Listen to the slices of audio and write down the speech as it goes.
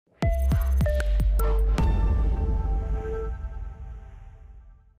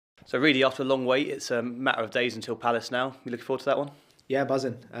So really, after a long wait, it's a matter of days until Palace now. You looking forward to that one? Yeah,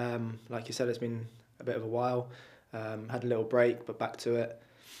 buzzing. Like you said, it's been a bit of a while. Had a little break, but back to it.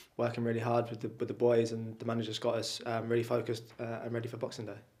 Working really hard with the boys, and the manager's got us really focused and ready for Boxing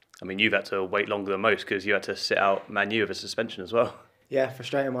Day. I mean, you've had to wait longer than most because you had to sit out Man U with a suspension as well. Yeah,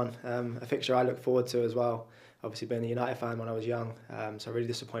 frustrating one. A fixture I look forward to as well. Obviously, being a United fan when I was young, so really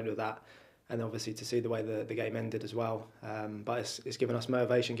disappointed with that. And obviously to see the way the game ended as well. But it's given us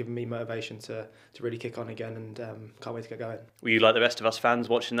motivation, given me motivation to really kick on again, and can't wait to get going. Were you like the rest of us fans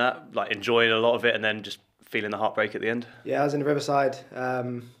watching that, like enjoying a lot of it and then just feeling the heartbreak at the end? Yeah, I was in the Riverside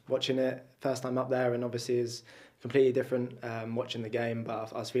watching it, first time up there, and obviously it's completely different watching the game,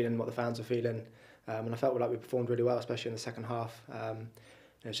 but I was feeling what the fans were feeling. And I felt like we performed really well, especially in the second half.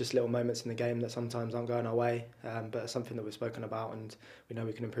 It's just little moments in the game that sometimes aren't going our way, but it's something that we've spoken about and we know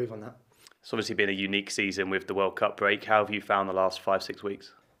we can improve on that. It's obviously been a unique season with the World Cup break. How have you found the last 5-6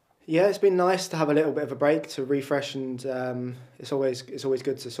 weeks? Yeah, it's been nice to have a little bit of a break to refresh, and it's always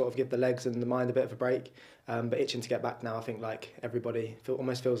good to sort of give the legs and the mind a bit of a break. But itching to get back now, I think like everybody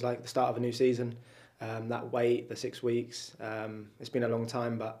almost feels like the start of a new season. That wait, the 6 weeks, it's been a long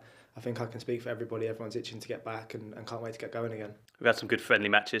time, but I think I can speak for everybody. Everyone's itching to get back and can't wait to get going again. We've had some good friendly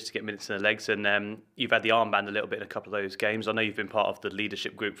matches to get minutes in the legs, and you've had the armband a little bit in a couple of those games. I know you've been part of the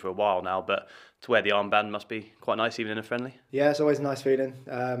leadership group for a while now, but to wear the armband must be quite nice even in a friendly. Yeah, it's always a nice feeling.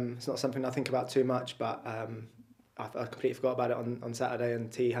 It's not something I think about too much, but I completely forgot about it on Saturday,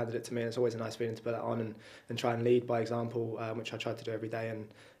 and T handed it to me, and it's always a nice feeling to put that on and try and lead by example, which I try to do every day, and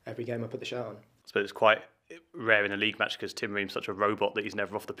every game I put the shirt on. So it's quite rare in a league match because Tim Ream's such a robot that he's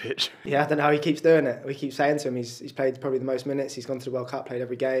never off the pitch. Yeah, I don't know how he keeps doing it. We keep saying to him he's played probably the most minutes. He's gone to the World Cup, played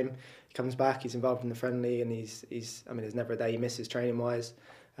every game. He comes back, he's involved in the friendly, and there's never a day he misses training wise.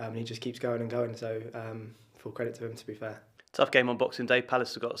 He just keeps going and going. So full credit to him, to be fair. Tough game on Boxing Day.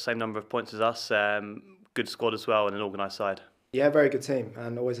 Palace have got the same number of points as us. Good squad as well and an organised side. Yeah, very good team,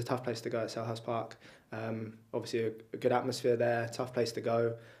 and always a tough place to go at Selhurst Park. Obviously a good atmosphere there, tough place to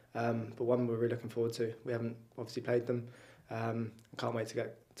go. But one we're really looking forward to. We haven't obviously played them. Can't wait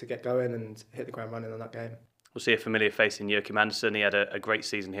to get going and hit the ground running on that game. We'll see a familiar face in Joachim Andersen. He had a great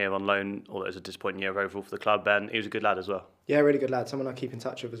season here on loan, although it was a disappointing year overall for the club, and he was a good lad as well. Yeah, really good lad. Someone I keep in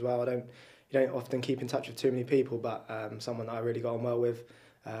touch with as well. You don't often keep in touch with too many people, but someone that I really got on well with,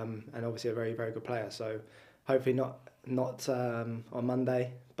 and obviously a very, very good player. So hopefully not on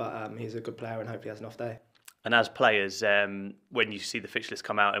Monday, but he's a good player and hopefully has an off day. And as players, when you see the fixture list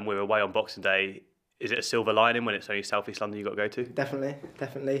come out and we're away on Boxing Day, is it a silver lining when it's only South East London you've got to go to?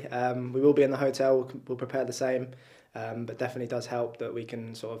 Definitely. We will be in the hotel, we'll prepare the same, but definitely does help that we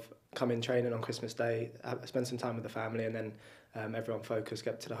can sort of come in training on Christmas Day, spend some time with the family, and then everyone focus,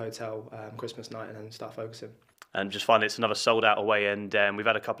 get to the hotel Christmas night and then start focusing. And just finally, it's another sold out away end. We've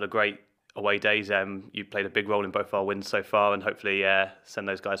had a couple of great away days. You played a big role in both our wins so far, and hopefully send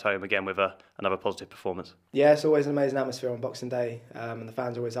those guys home again with another positive performance. Yeah, it's always an amazing atmosphere on Boxing Day, and the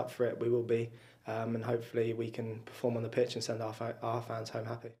fans are always up for it. We will be, and hopefully we can perform on the pitch and send our fans home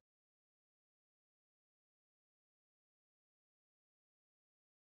happy.